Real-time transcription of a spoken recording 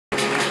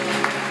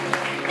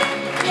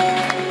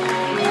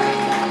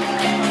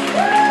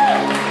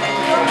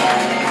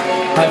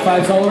High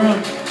fives all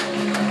around.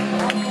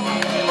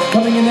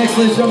 Coming in next,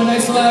 ladies and gentlemen,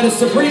 nice and loud, is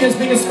Sabrina's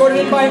being escorted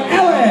in by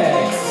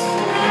Alex.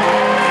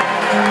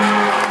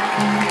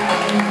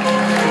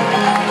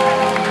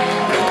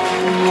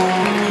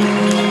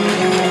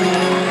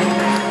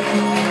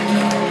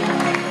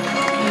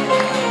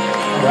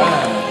 All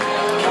right.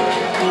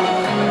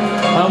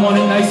 I want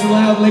it nice and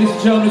loud, ladies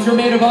and gentlemen, as your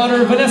maid of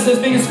honor, Vanessa is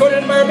being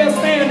escorted in by our best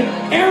man,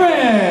 Aaron.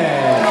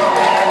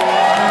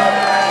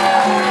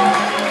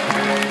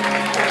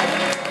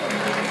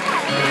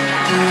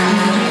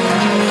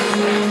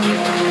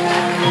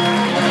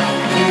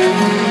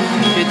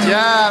 Good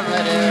job,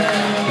 brother.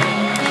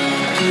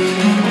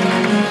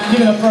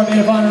 Give it up for our maid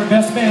of honor and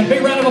best man.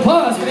 Big round of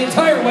applause for the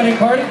entire wedding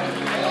party.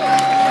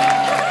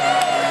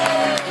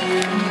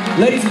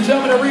 Ladies and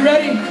gentlemen, are we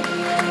ready?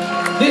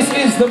 This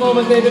is the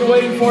moment they've been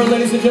waiting for,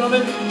 ladies and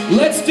gentlemen.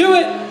 Let's do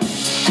it!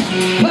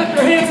 Clap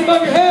your hands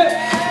above your head.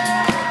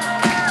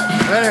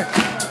 Better.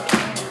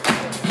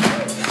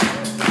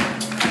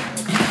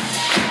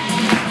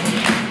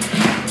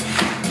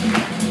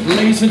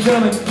 Ladies and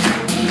gentlemen,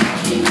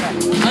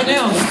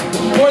 announced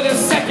for the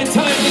second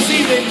time this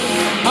evening,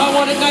 I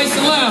want it nice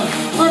and loud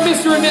for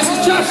Mr. and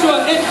Mrs.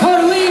 Joshua and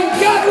Carleen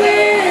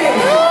Godley!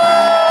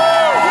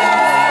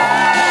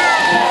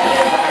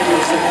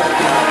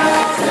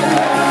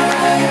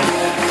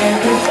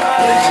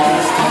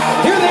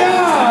 Here they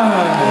are!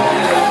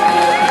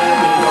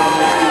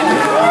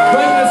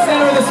 Right in the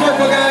center of the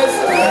circle, guys.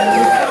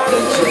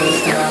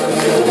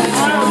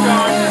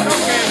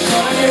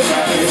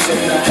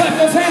 Clap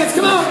those hands,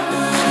 come on!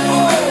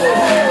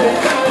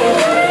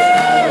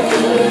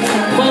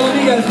 Follow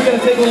me, guys. We gotta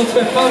take a little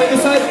trip. Follow me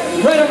this side.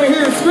 Right over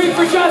here. Scream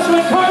for Joshua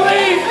and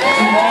Carleen!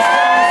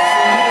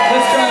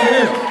 Let's try over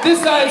here. This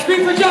side.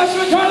 Scream for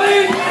Joshua and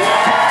Carleen!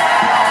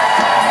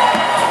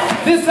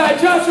 This side.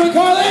 Joshua and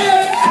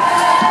Carleen!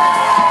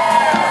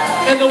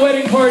 And the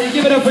wedding party.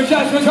 Give it up for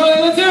Joshua and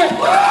Carleen. Let's hear it!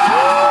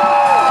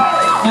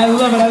 I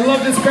love it. I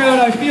love this crowd.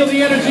 I feel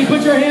the energy.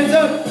 Put your hands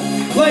up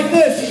like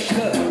this.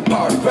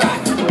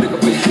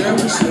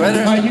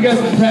 Alright, you guys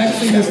have been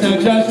practicing this now.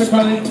 Joshua,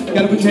 Carleen, you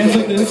gotta put your hands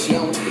like this.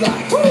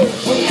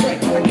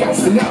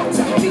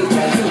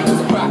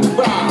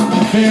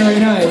 Very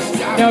nice.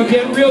 Now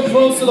get real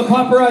close to the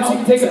paparazzi. You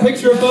can take a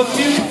picture of both of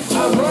you.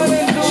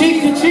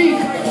 Cheek to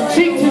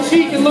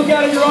cheek, and look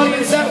out at your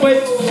audience that way.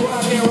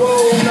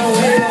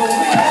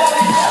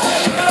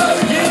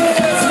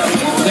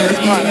 They're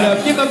eating it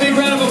up. Give them a big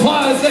round of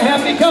applause. The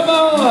happy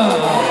couple.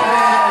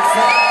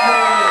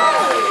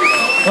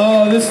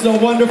 Oh, this is a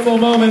wonderful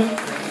moment.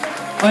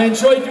 I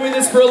enjoy doing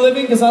this for a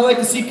living because I like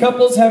to see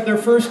couples have their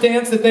first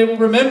dance that they will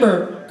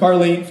remember,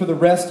 Carleen, for the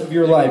rest of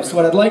your life. So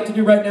what I'd like to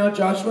do right now,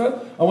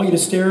 Joshua, I want you to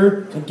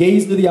stare and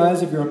gaze into the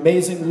eyes of your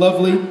amazing,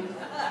 lovely,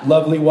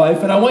 lovely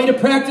wife. And I want you to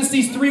practice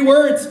these 3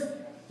 words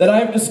that I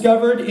have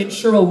discovered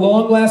ensure a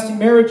long-lasting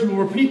marriage. You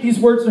will repeat these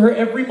words to her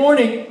every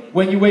morning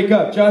when you wake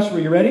up.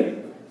 Joshua, you ready?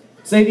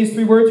 Say these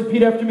 3 words,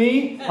 repeat after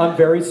me. I'm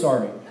very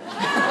sorry.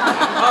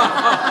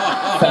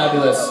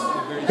 Fabulous.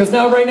 Because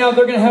now, right now,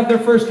 they're going to have their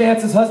first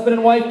dance as husband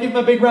and wife. Give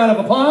them a big round of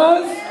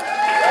applause.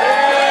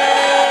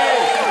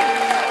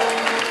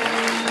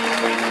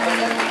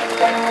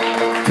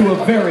 To a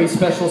very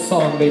special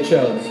song they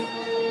chose.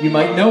 You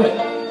might know it.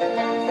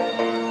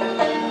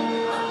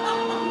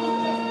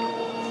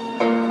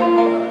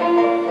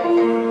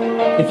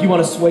 If you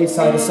want to sway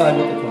side to side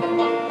with the couple.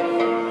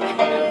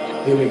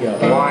 Here we go.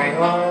 Why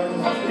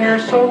are there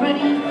so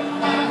many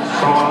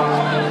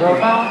songs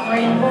about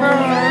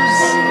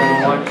rainbows?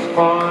 And what's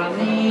for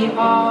the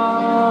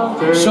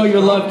others? Show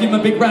your love. Give them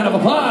a big round of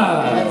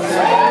applause.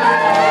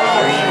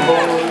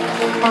 Rainbows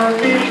are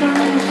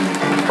visions,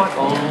 but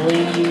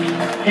only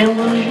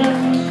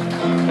illusions.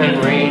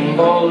 And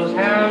rainbows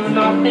have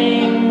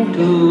nothing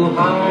to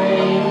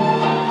hide.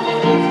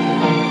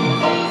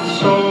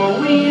 So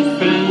we've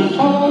been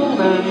told,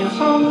 and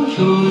some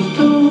choose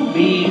to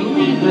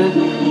believe it.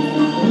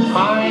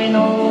 I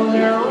know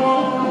they're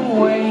wrong,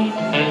 wait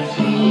and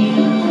see.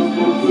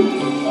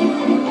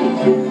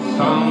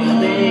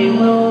 Someday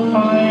we'll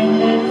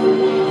find it,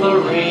 the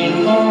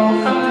rainbow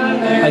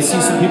connects. I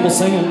see some people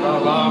singing. The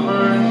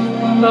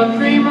lovers, the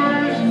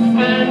dreamers,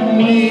 and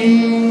me.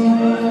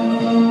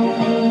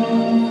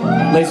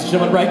 Ladies and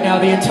gentlemen, right now,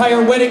 the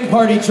entire wedding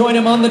party, join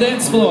them on the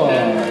dance floor.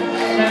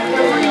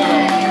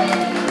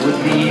 With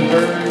the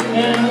birds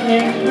and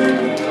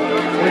pictures,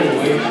 and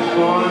wish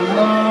on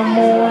the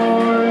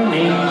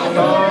morning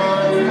star.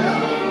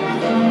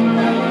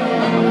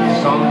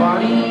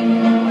 Somebody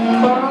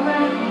thought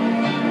that,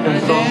 and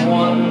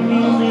someone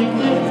believed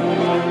it.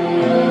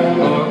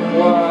 Look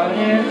what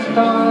it's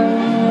done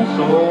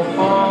so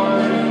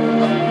far.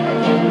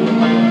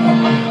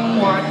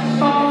 What's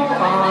so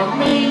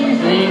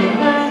amazing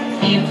that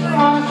keeps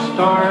us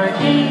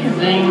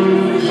stargazing?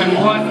 And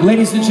what?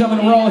 Ladies and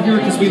gentlemen, we're all here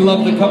because we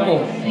love the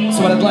couple.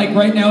 So what I'd like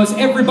right now is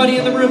everybody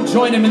in the room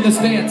join him in this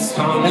dance.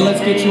 And let's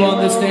get you on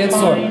this dance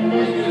floor.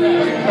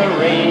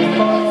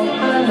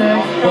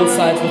 Both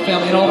sides of the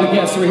family and all the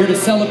guests who are here to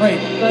celebrate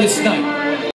this night.